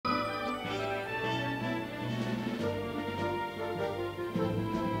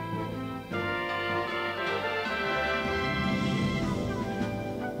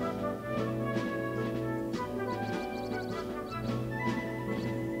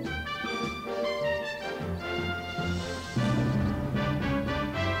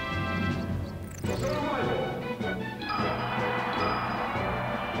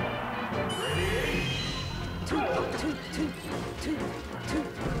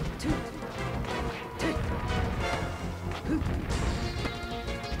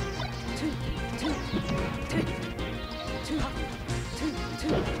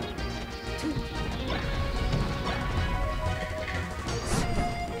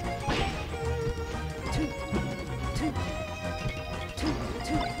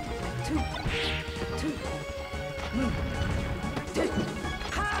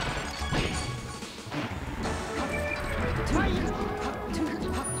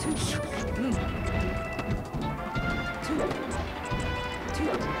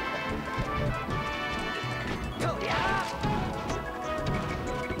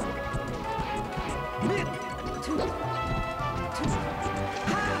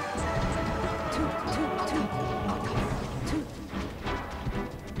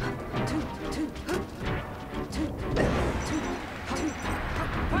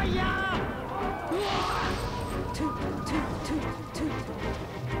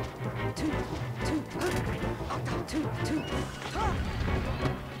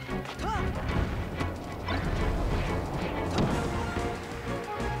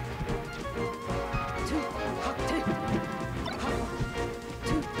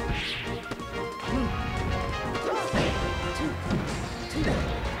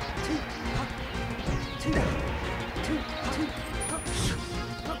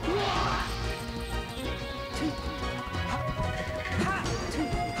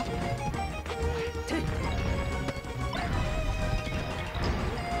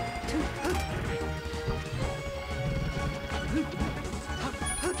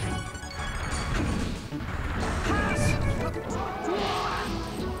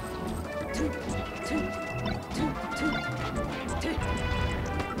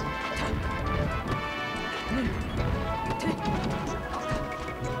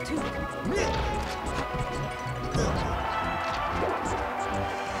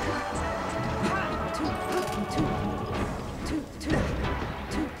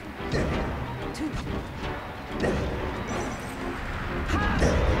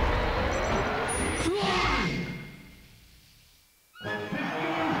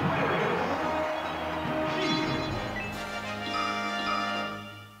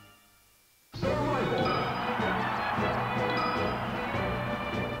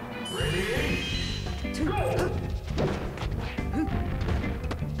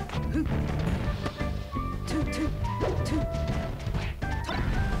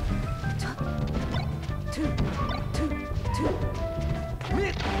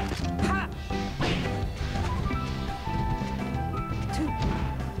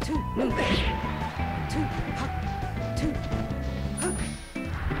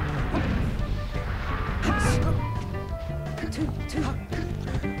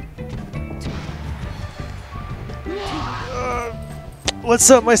What's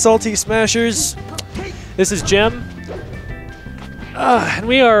up, my salty smashers? This is Jem, and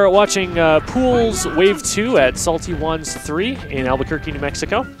we are watching Pools Wave 2 at Salty Juans 3 in Albuquerque, New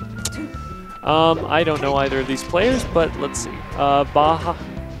Mexico. I don't know either of these players, but let's see. Baja,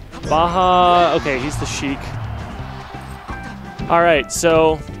 okay, he's the Sheik. All right,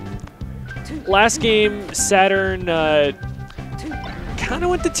 so last game, Saturn kind of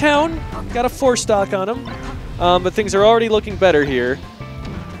went to town, got a 4-stock on him, but things are already looking better here.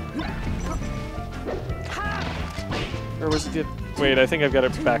 Or was it? Wait, I think I've got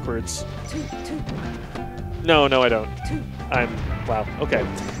it backwards. No, I don't. Wow, okay.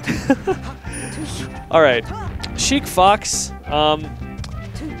 All right, Sheik Fox.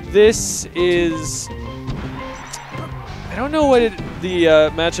 This is, I don't know what the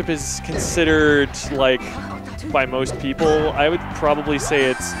matchup is considered like by most people. I would probably say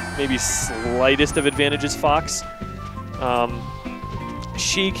it's maybe slightest of advantages Fox.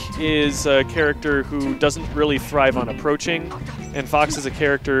 Sheik is a character who doesn't really thrive on approaching, and Fox is a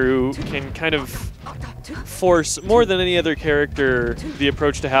character who can kind of force, more than any other character, the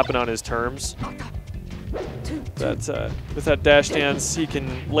approach to happen on his terms. With that dash dance, he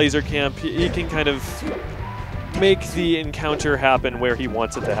can laser camp, he can kind of make the encounter happen where he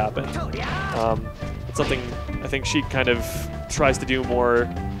wants it to happen. It's something I think Sheik kind of tries to do more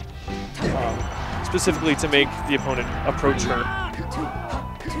specifically to make the opponent approach her.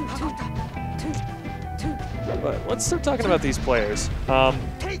 But let's start talking about these players.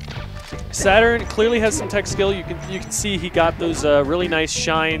 Saturn clearly has some tech skill. You can see he got those really nice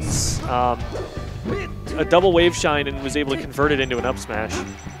shines, a double wave shine, and was able to convert it into an up smash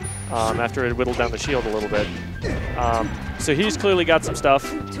after it whittled down the shield a little bit. So he's clearly got some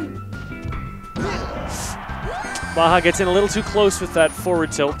stuff. Baja gets in a little too close with that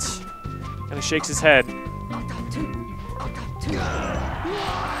forward tilt, and he shakes his head.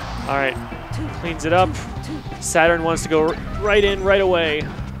 All right, cleans it up. Saturn wants to go right in right away.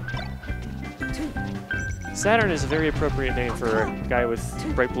 Saturn is a very appropriate name for a guy with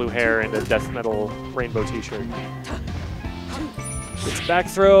bright blue hair and a death metal rainbow t-shirt. Gets back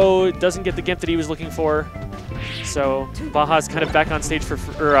throw, doesn't get the gimp that he was looking for. So Baja's kind of back on stage for,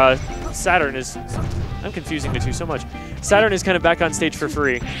 Saturn is, I'm confusing the two so much. Saturn is kind of back on stage for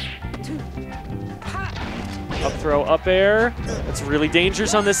free. Up throw, up air. That's really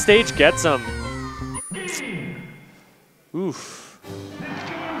dangerous on this stage. Gets him. Oof.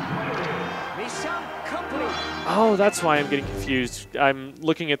 Oh, that's why I'm getting confused. I'm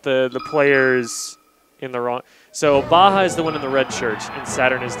looking at the players in the wrong. So Baja is the one in the red shirt, and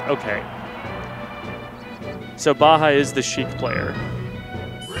Saturn is, okay. So Baja is the Sheik player.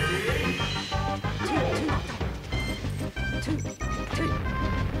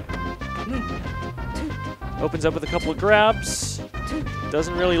 Opens up with a couple of grabs.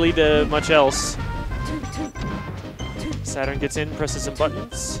 Doesn't really lead to much else. Saturn gets in, presses some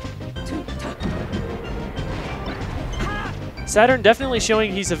buttons. Saturn definitely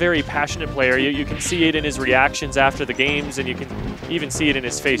showing he's a very passionate player. You can see it in his reactions after the games, and you can even see it in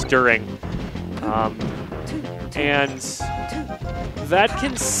his face during. And that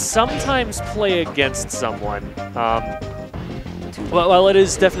can sometimes play against someone. While it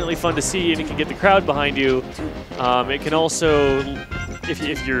is definitely fun to see and you can get the crowd behind you, it can also, if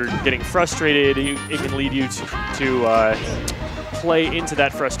you're getting frustrated, it can lead you to play into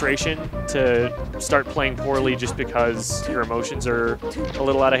that frustration, to start playing poorly just because your emotions are a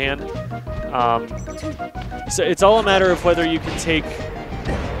little out of hand. So it's all a matter of whether you can take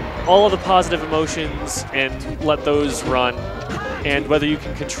all of the positive emotions and let those run, and whether you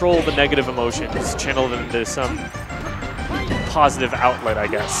can control the negative emotions, channel them into some positive outlet, I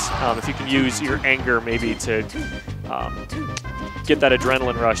guess. If you can use your anger maybe to get that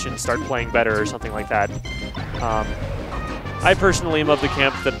adrenaline rush and start playing better or something like that. I personally am of the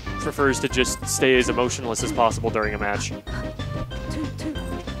camp that prefers to just stay as emotionless as possible during a match.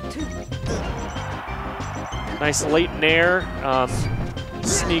 Nice late nair.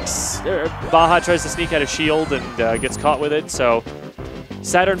 Sneaks. Baja tries to sneak out of shield and gets caught with it, so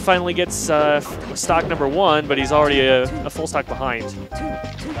Saturn finally gets stock number 1, but he's already a full stock behind.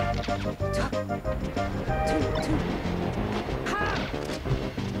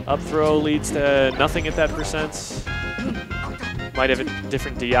 Up throw leads to nothing at that percent. Might have a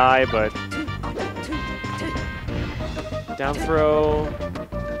different DI, but down throw,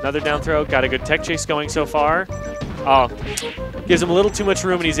 another down throw. Got a good tech chase going so far. Oh, gives him a little too much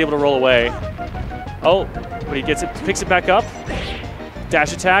room and he's able to roll away. Oh, but he gets it, picks it back up.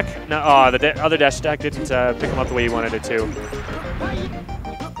 Dash attack. No, oh, the other dash attack didn't pick him up the way he wanted it to.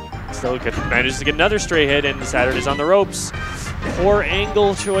 Still manages to get another stray hit, and Saturn is on the ropes. Poor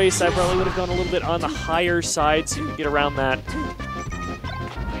angle choice. I probably would have gone a little bit on the higher side so you can get around that.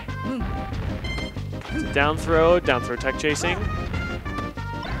 Down throw tech chasing.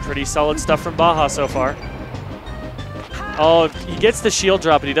 Pretty solid stuff from Baja so far. Oh, he gets the shield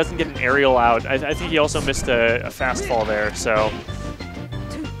drop, but he doesn't get an aerial out. I think he also missed a fast fall there, so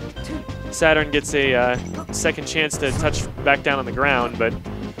Saturn gets a second chance to touch back down on the ground, but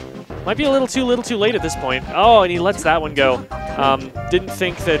might be a little too late at this point. Oh, and he lets that one go. Didn't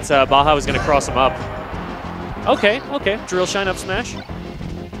think that Baja was going to cross him up. Okay, drill shine up smash.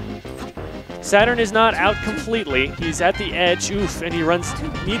 Saturn is not out completely. He's at the edge. Oof, and he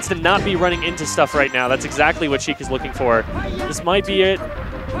needs to not be running into stuff right now. That's exactly what Sheik is looking for. This might be it.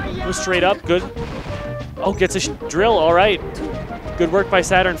 Go straight up, good. Oh, gets a drill, all right. Good work by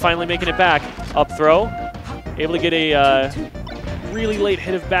Saturn, finally making it back. Up throw, able to get a really late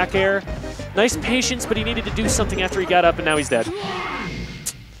hit of back air. Nice patience, but he needed to do something after he got up, and now he's dead.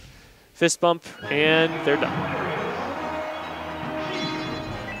 Fist bump, and they're done.